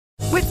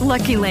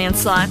Lucky Land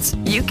Slots,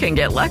 you can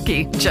get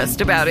lucky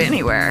just about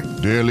anywhere.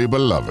 Dearly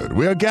beloved,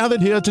 we are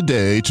gathered here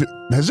today to...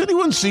 Has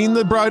anyone seen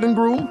the bride and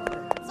groom?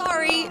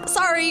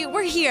 Sorry,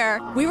 we're here.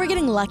 We were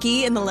getting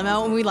lucky in the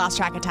limo and we lost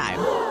track of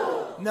time.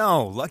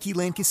 No, Lucky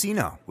Land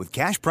Casino, with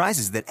cash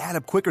prizes that add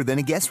up quicker than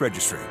a guest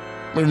registry.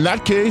 In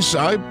that case,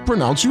 I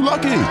pronounce you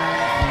lucky.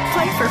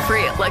 Play for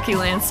free at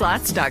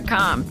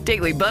LuckyLandSlots.com.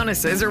 Daily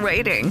bonuses are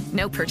waiting.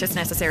 No purchase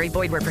necessary.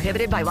 Void where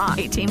prohibited by law.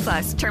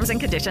 18+. Terms and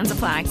conditions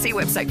apply. See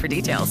website for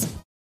details.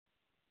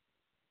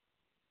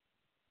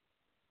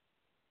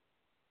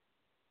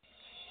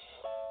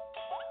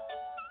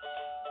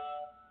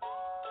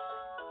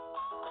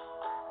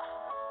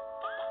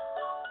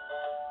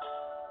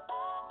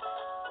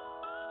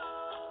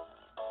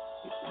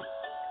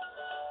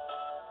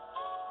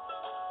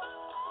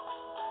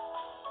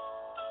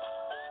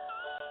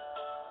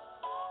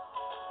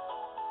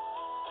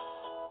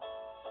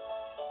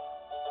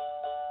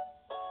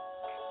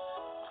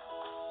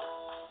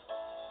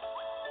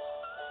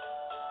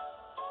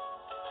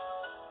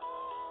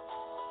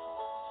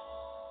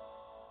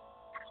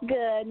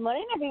 Good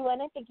morning,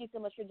 everyone, and thank you so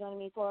much for joining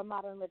me for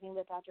Modern Living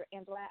with Dr.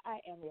 Angela. I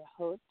am your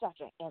host,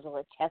 Dr.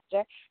 Angela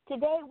Chester.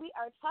 Today, we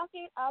are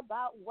talking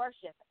about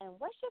worship, and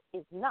worship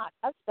is not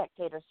a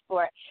spectator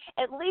sport.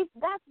 At least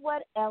that's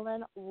what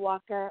Ellen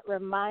Walker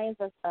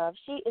reminds us of.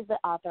 She is the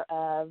author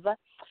of,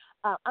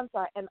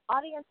 An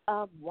Audience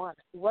of One,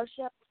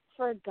 Worship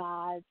for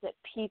God's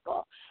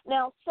People.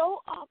 Now,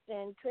 so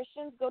often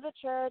Christians go to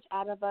church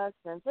out of a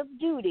sense of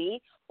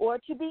duty or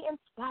to be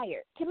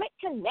inspired, to make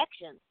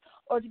connections,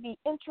 or to be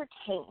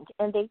entertained,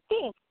 and they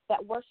think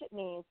that worship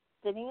means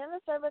sitting in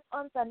the service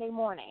on Sunday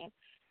morning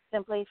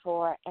simply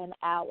for an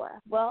hour.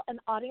 Well, An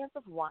Audience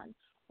of One,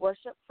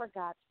 Worship for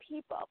God's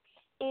People,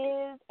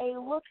 is a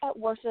look at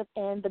worship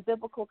in the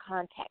biblical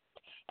context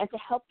and to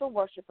help the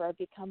worshiper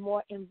become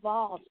more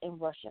involved in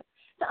worship,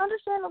 to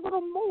understand a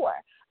little more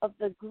of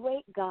the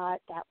great God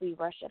that we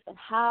worship and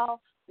how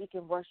we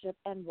can worship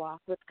and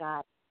walk with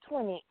God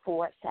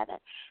 24/7.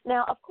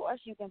 Now, of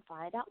course, you can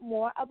find out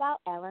more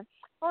about Ellen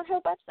on her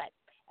website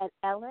at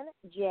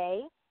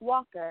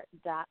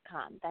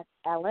ellenjwalker.com. That's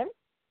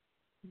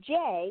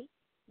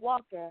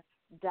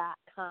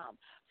ellenjwalker.com.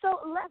 So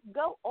let's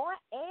go on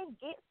and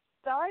get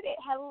started.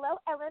 Hello,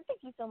 Ellen.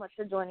 Thank you so much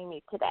for joining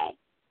me today.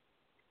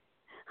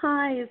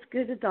 Hi, it's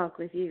good to talk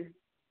with you.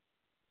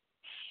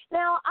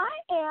 Now,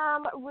 I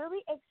am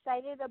really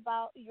excited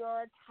about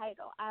your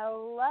title. I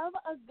love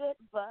a good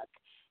book.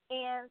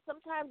 And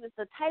sometimes it's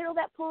the title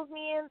that pulls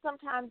me in.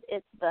 Sometimes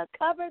it's the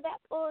cover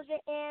that pulls you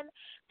in.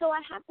 So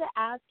I have to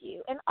ask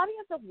you, An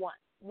Audience of One,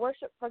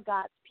 Worship for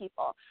God's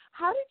People.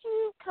 How did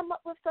you come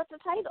up with such a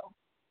title?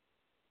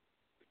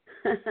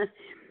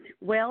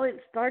 Well,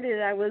 it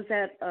started, I was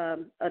at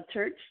a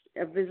church,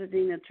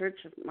 visiting a church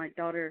my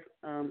daughter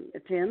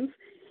attends,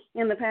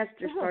 and the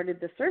pastor started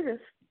the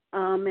service,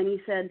 and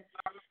he said,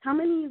 how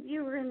many of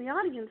you are in the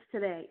audience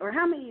today? Or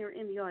how many are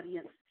in the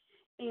audience?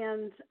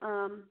 And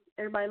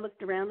everybody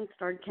looked around and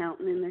started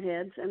counting in their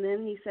heads. And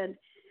then he said,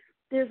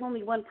 there's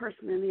only one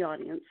person in the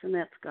audience, and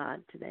that's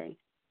God today.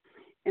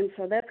 And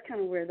so that's kind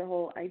of where the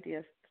whole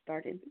idea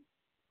started.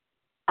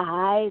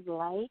 I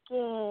like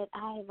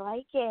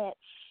it.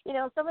 You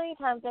know, so many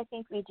times I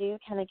think we do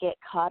kind of get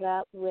caught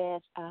up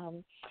with,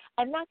 I'm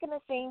not going to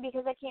sing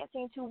because I can't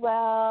sing too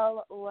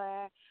well, or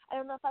I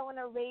don't know if I want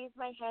to raise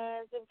my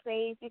hands in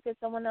praise because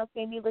someone else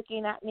may be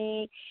looking at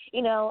me,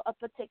 you know, a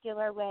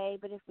particular way.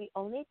 But if we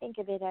only think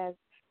of it as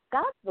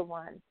God's the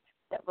one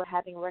that we're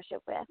having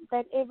worship with,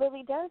 that it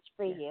really does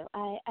free you.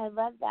 I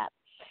love that.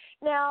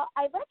 Now,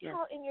 I like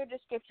how in your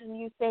description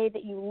you say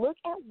that you look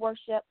at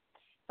worship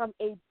from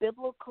a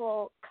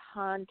biblical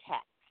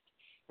context.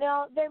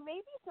 Now, there may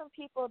be some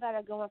people that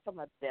are going from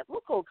a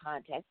biblical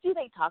context. Do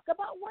they talk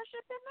about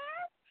worship in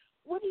that?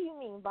 What do you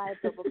mean by a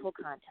biblical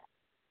context?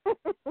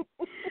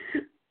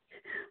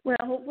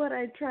 Well, what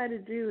I try to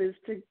do is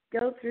to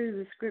go through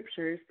the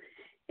scriptures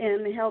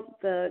and help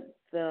the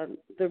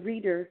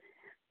reader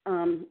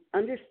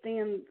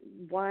understand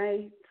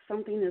why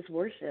something is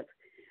worship.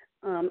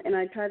 And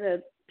I try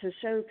to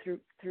show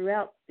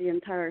throughout the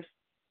entire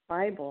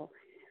Bible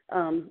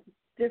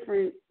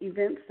different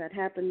events that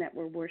happen that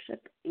were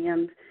worship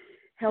and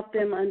help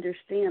them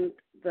understand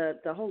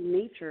the whole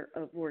nature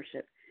of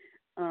worship,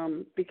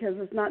 because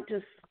it's not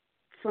just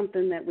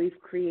something that we've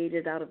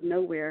created out of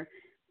nowhere.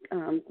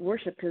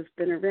 Worship has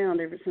been around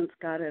ever since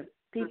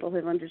people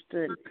have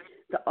understood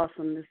the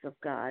awesomeness of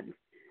God.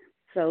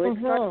 So it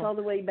starts all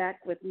the way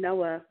back with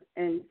Noah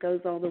and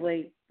goes all the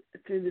way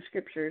through the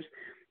scriptures,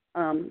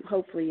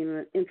 hopefully in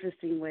an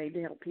interesting way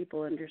to help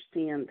people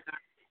understand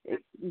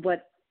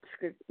what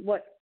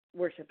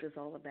worship is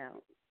all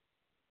about.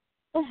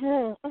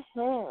 Now,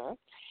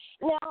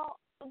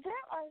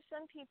 there are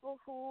some people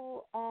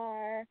who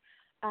are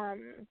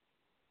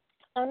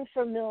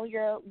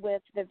unfamiliar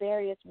with the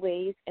various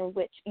ways in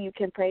which you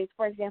can praise.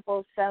 For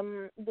example,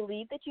 some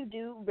believe that you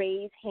do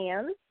raise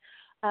hands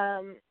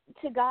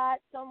to God.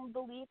 Some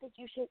believe that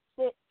you should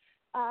sit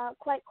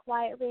quite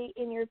quietly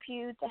in your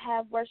pew to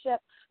have worship.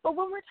 But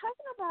when we're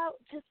talking about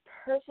just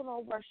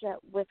personal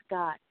worship with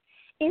God,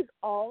 is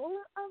all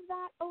of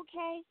that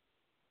okay?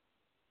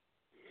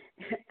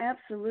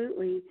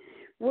 Absolutely.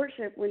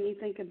 Worship, when you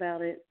think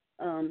about it,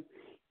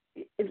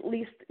 at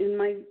least in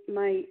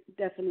my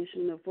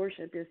definition of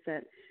worship, is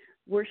that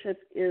worship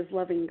is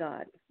loving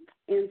God.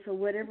 And so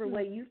whatever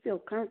way you feel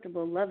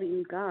comfortable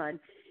loving God,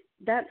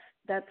 that's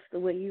the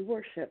way you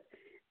worship.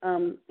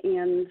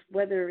 And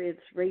whether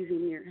it's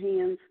raising your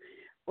hands,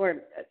 or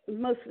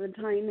most of the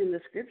time in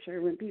the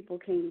scripture, when people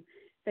came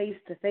face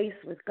to face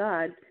with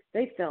God,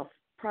 they fell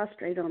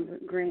prostrate on the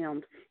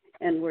ground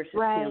and worshiped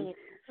Him.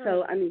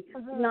 So, I mean,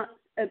 not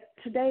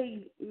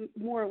today,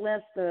 more or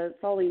less the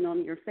falling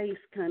on your face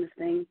kind of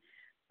thing.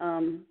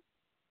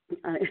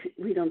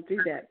 We don't do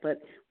that,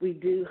 but we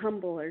do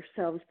humble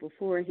ourselves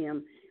before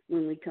Him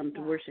when we come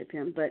to worship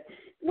Him. But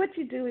what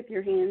you do with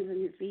your hands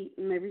and your feet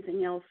and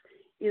everything else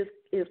is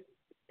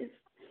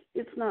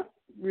it's not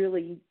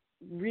really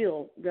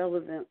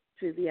relevant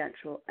to the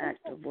actual act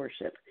of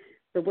worship.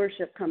 The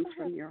worship comes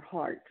from your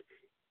heart.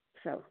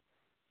 So.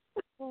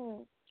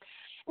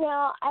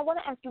 Now, I want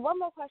to ask you one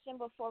more question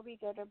before we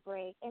go to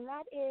break, and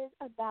that is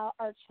about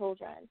our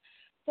children.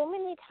 So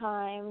many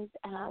times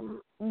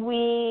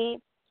we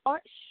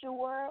aren't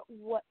sure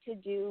what to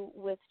do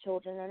with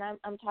children, and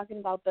I'm talking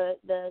about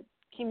the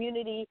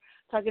community,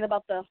 talking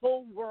about the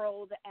whole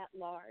world at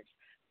large.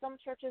 Some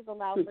churches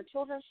allow for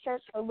children's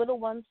church for little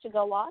ones to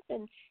go off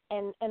and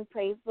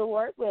praise the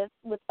Lord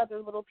with other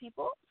little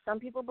people. Some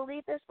people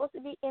believe they're supposed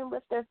to be in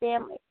with their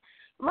families.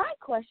 My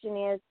question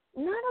is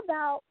not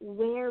about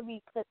where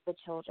we put the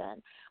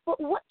children, but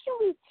what can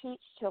we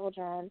teach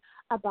children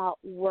about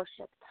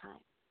worship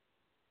time?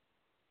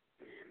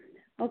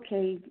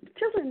 Okay,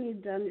 children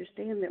need to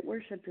understand that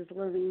worship is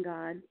loving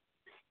God,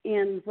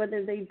 and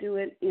whether they do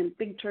it in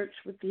big church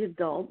with the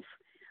adults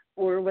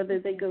or whether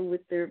they go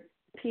with their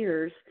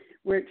peers,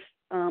 which,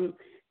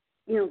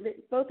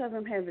 both of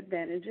them have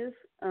advantages.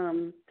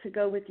 To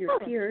go with your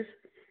peers,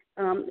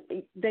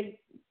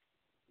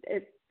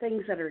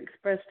 things that are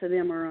expressed to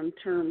them are on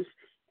terms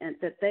and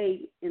that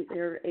they, in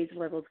their age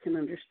levels, can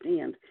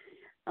understand.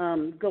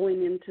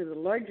 Going into the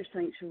larger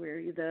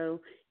sanctuary, though,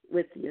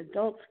 with the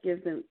adults,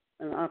 give them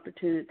an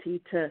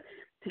opportunity to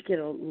get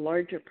a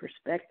larger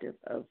perspective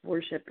of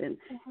worship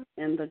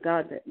and the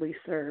God that we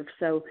serve.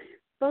 So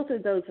both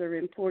of those are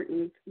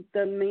important.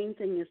 The main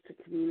thing is to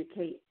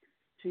communicate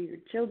to your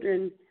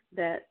children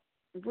that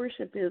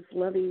worship is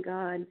loving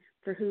God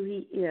for who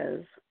He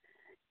is.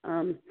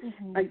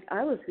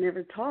 I was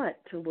never taught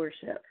to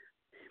worship.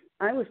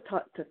 I was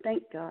taught to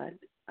thank God.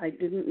 I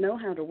didn't know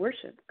how to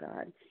worship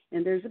God.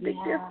 And there's a big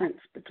difference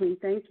between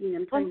thanking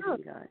and praising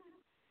God.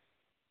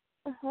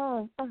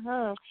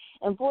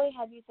 And boy,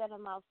 have you said a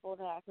mouthful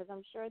there, because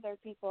I'm sure there are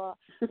people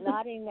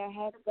nodding their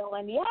heads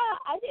going, yeah,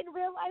 I didn't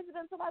realize it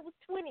until I was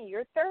 20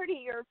 or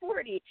 30 or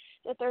 40,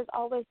 that there's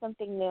always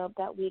something new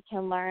that we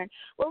can learn.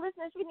 Well,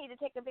 listeners, we need to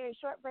take a very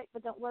short break,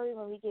 but don't worry,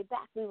 when we get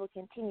back, we will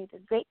continue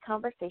this great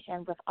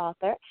conversation with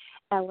author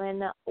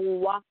Ellen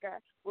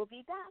Walker. We'll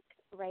be back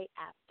right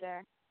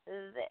after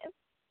this.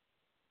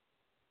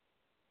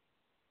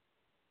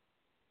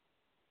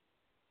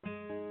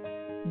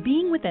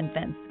 Being with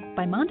Infants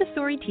by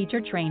Montessori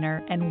teacher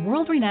trainer and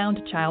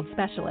world-renowned child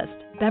specialist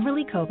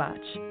Beverly Kovach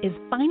is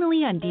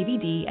finally on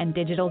DVD and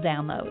digital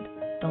download.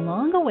 The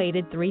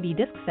long-awaited 3D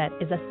disc set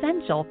is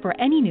essential for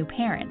any new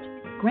parent,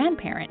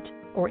 grandparent,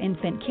 or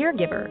infant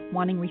caregiver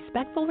wanting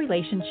respectful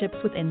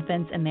relationships with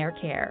infants and their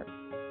care.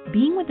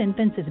 Being with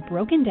Infants is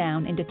broken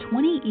down into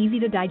 20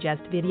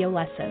 easy-to-digest video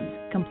lessons,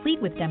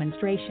 complete with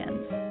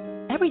demonstrations.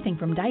 Everything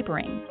from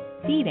diapering,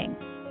 feeding,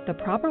 the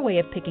proper way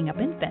of picking up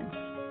infants,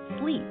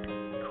 sleep,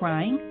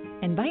 crying,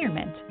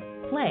 environment,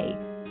 play,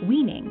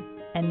 weaning,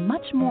 and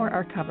much more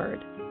are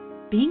covered.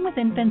 Being with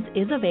Infants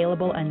is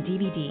available on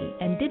DVD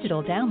and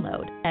digital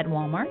download at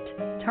Walmart,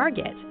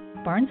 Target,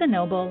 Barnes &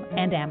 Noble,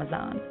 and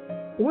Amazon.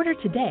 Order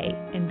today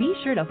and be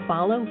sure to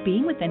follow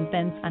Being with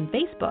Infants on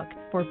Facebook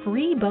for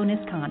free bonus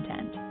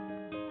content.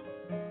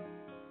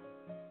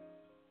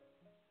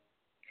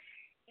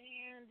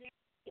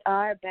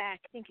 Are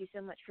back. Thank you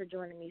so much for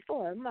joining me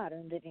for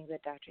Modern Living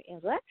with Dr.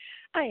 Angela.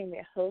 I am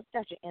your host,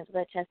 Dr.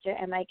 Angela Chester,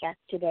 and my guest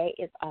today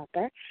is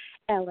author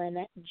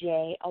Ellen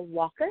J.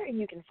 Walker, and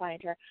you can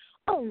find her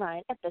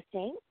online at the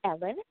same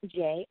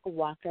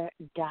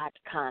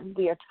ellenjwalker.com.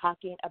 We are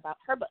talking about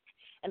her book,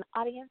 An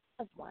Audience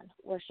of One,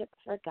 Worship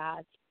for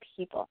God's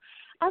People.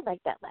 I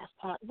like that last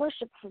part,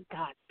 worship for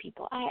God's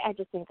people. I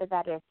just think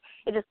that is,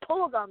 it just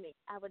pulled on me.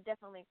 I would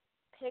definitely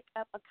pick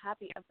up a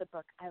copy of the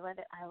book. I love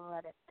it.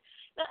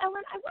 Now,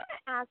 Ellen, I want to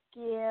ask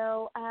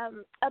you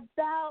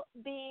about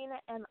being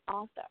an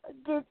author.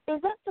 Is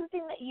that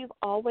something that you've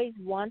always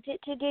wanted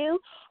to do,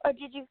 or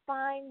did you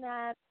find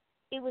that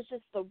it was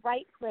just the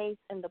right place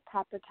and the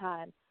proper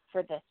time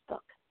for this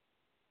book?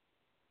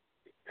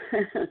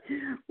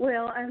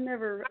 Well, I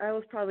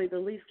was probably the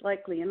least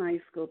likely in high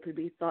school to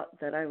be thought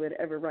that I would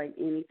ever write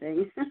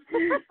anything.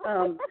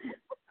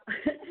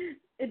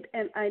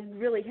 And I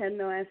really had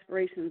no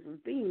aspirations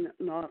of being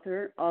an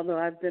author, although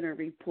I've been a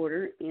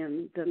reporter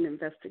and done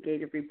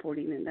investigative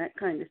reporting and that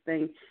kind of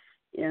thing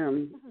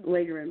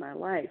later in my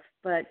life.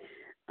 But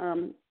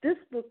this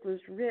book was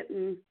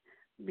written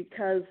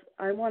because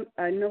I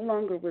no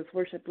longer was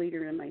worship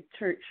leader in my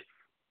church,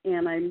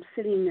 and I'm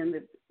sitting in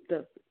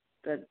the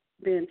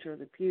bench or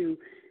the pew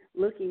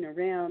looking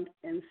around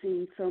and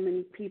seeing so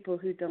many people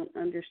who don't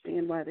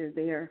understand why they're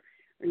there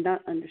or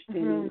not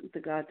understanding the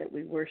God that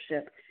we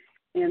worship.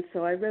 And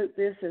so I wrote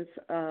this as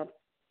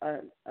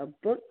a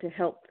book to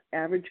help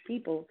average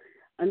people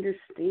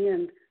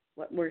understand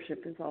what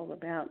worship is all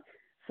about.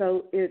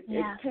 So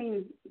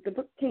the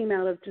book came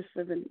out of just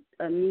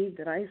a need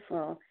that I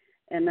saw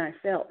and I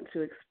felt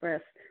to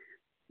express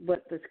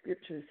what the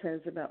Scripture says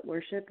about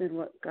worship and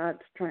what God's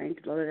trying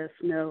to let us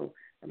know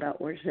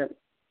about worship.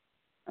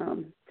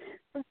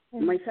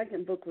 My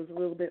second book was a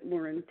little bit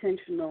more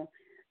intentional,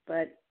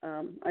 but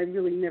I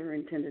really never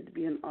intended to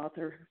be an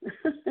author,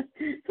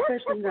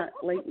 especially not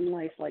late in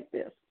life like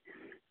this.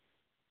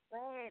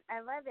 Right. I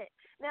love it.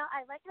 Now, I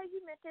like how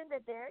you mentioned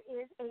that there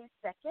is a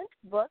second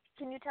book.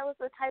 Can you tell us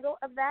the title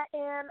of that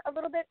and a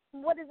little bit,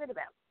 what is it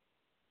about?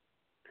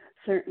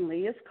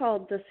 Certainly. It's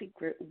called The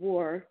Secret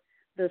War,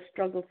 The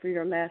Struggle for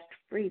Your Last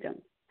Freedom.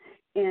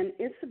 And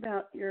it's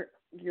about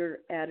your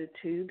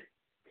attitude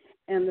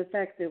and the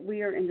fact that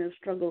we are in a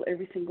struggle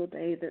every single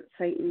day, that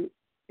Satan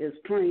is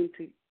trying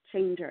to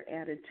change our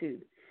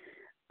attitude.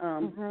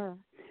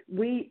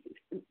 We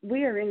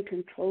are in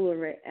control of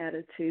our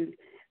attitude.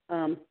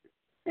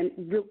 And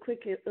real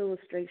quick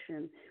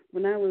illustration,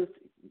 when I was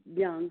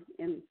young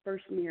and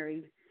first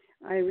married,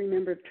 I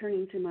remember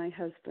turning to my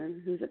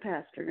husband, who's a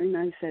pastor, and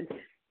I said,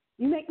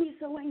 "You make me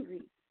so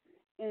angry."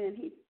 And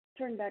he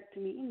turned back to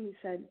me and he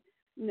said,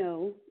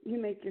 "No, you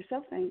make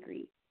yourself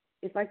angry.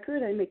 If I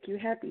could, I'd make you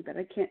happy, but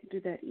I can't do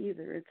that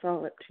either. It's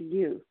all up to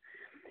you."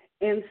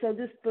 And so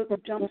this book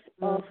jumps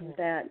off of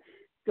that,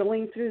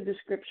 going through the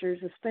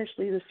Scriptures,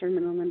 especially the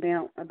Sermon on the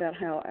Mount, about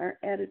how our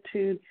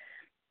attitude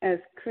as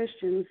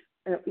Christians,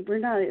 we're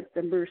not at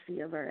the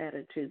mercy of our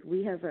attitude.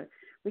 We have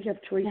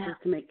choices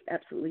to make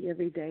absolutely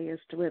every day as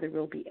to whether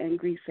we'll be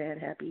angry, sad,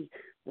 happy,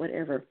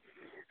 whatever.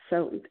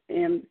 So,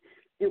 and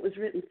it was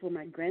written for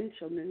my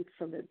grandchildren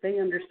so that they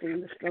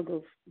understand the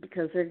struggles,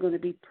 because they're going to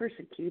be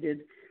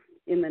persecuted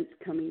in the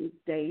coming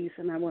days,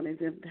 and I wanted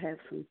them to have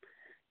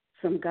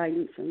some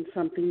guidance and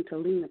something to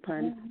lean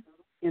upon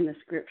in the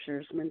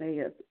Scriptures when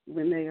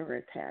they are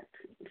attacked.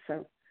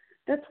 So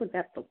that's what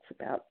that book's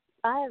about.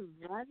 I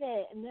love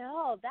it.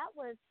 No, that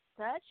was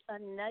such a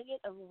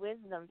nugget of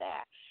wisdom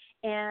there.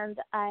 And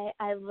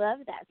I love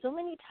that. So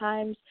many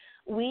times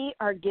we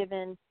are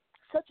given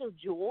such a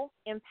jewel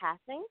in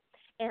passing,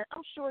 and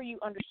I'm sure you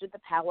understood the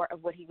power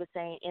of what he was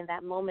saying in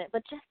that moment.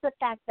 But just the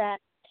fact that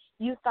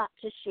you thought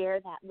to share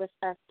that with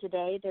us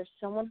today, there's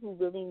someone who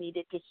really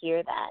needed to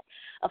hear that,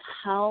 of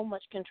how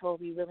much control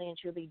we really and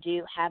truly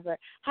do have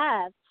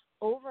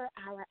over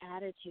our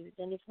attitudes.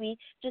 And if we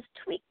just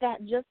tweak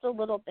that just a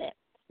little bit,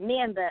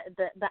 man,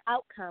 the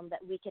outcome that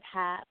we could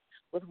have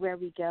with where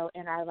we go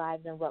in our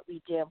lives and what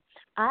we do.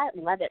 I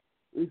love it.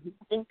 I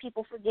think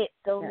people forget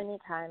so many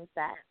times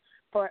that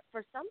for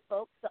some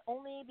folks, the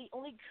only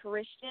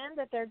Christian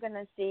that they're going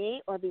to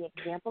see, or the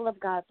example of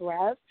God's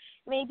love,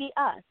 may be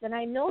us. And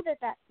I know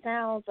that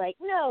sounds like,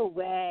 no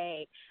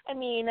way. I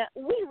mean,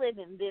 we live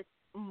in this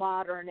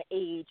modern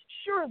age.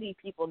 Surely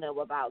people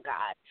know about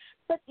God.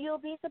 But you'll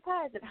be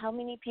surprised at how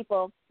many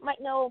people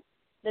might know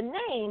the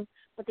name,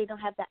 but they don't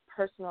have that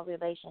personal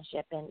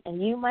relationship.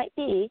 And you might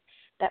be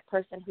that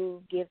person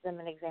who gives them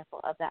an example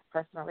of that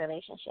personal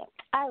relationship.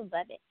 I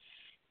love it.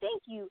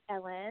 Thank you,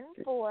 Ellen,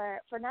 for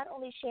not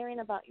only sharing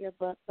about your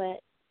book,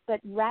 but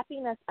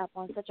wrapping us up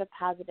on such a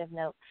positive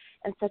note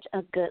and such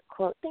a good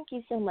quote. Thank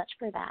you so much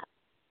for that.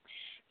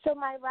 So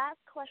my last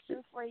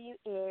question for you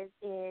is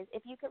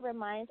if you could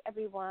remind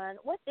everyone,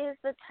 what is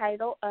the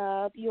title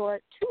of your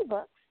two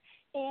books,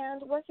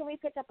 and where can we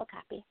pick up a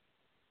copy?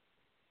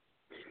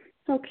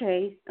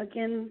 Okay.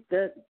 Again,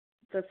 the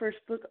first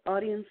book,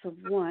 Audience of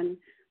One,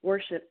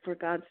 Worship for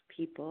God's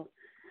People.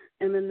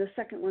 And then the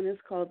second one is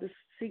called The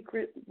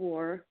Secret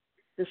War,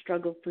 The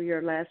Struggle for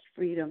Your Last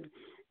Freedom.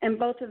 And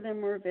both of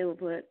them are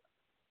available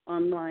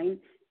online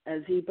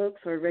as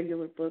ebooks or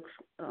regular books,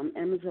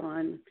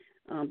 Amazon,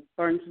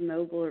 Barnes &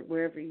 Noble, or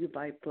wherever you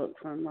buy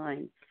books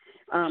online.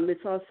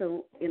 It's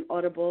also in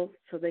Audible,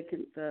 so they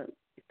can,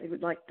 if they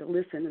would like to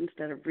listen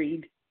instead of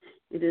read,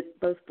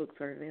 both books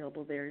are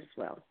available there as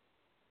well.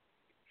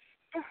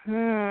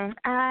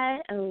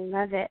 I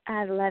love it.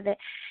 I love it.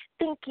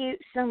 Thank you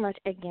so much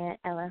again,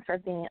 Ellen, for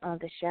being on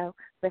the show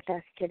with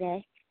us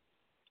today.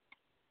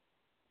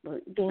 Well,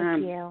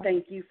 thank you.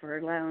 Thank you for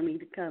allowing me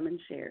to come and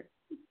share.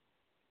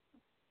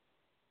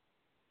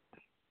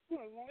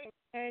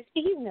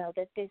 You know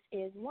that this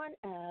is one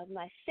of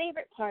my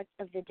favorite parts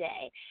of the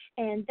day,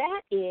 and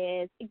that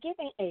is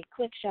giving a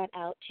quick shout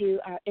out to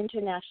our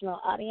international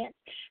audience.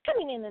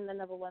 Coming in the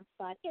number one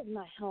spot is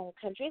my home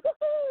country.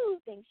 Woohoo!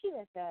 Thanks,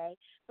 USA,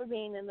 for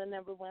being in the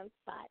number one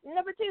spot.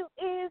 Number 2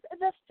 is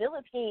the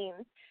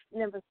Philippines.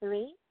 Number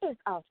 3 is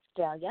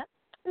Australia.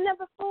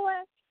 Number 4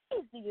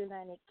 is the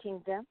United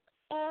Kingdom.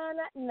 And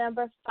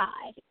number 5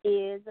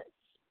 is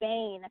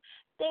Spain.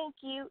 Thank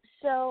you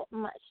so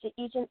much to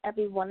each and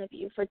every one of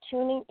you for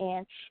tuning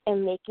in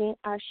and making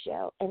our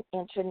show an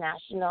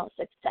international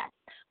success.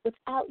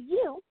 Without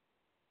you,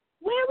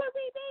 where would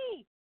we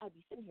be? I'd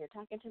be sitting here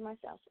talking to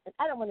myself, and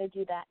I don't want to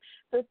do that.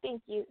 So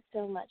thank you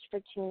so much for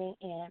tuning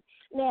in.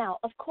 Now,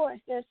 of course,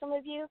 there are some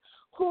of you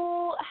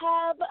who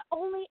have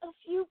only a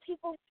few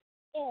people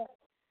in,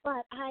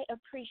 but I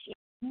appreciate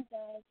you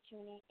guys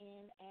tuning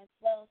in as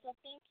well. So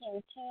thank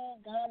you to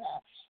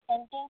Ghana,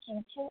 and thank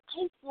you to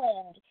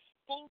Iceland.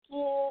 Thank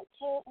you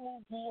to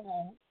New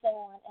Zealand, so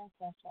on and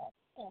so forth.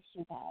 Thanks,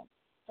 you guys,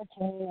 for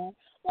tuning in.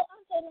 Well,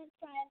 until next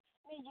time,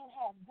 may you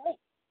have great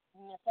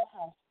mental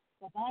health.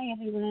 Bye-bye,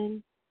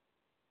 everyone.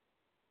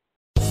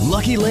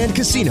 Lucky Land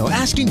Casino,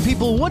 asking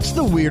people, what's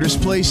the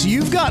weirdest place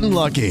you've gotten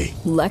lucky?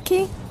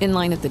 Lucky? In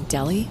line at the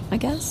deli, I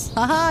guess?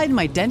 Aha, in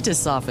my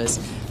dentist's office.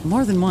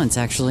 More than once,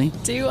 actually.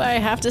 Do I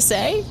have to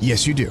say?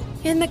 Yes, you do.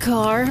 In the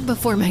car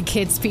before my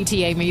kids'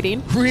 PTA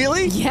meeting.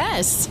 Really?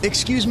 Yes.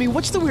 Excuse me,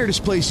 what's the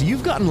weirdest place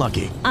you've gotten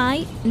lucky?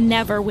 I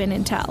never win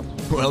and tell.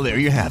 Well, there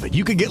you have it.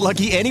 You can get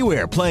lucky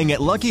anywhere, playing at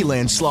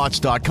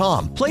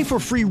LuckyLandSlots.com. Play for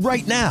free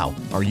right now.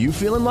 Are you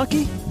feeling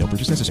lucky? No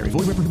purchase necessary.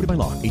 Void where prohibited by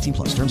law.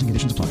 18+. Terms and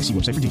conditions apply. See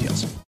website for details.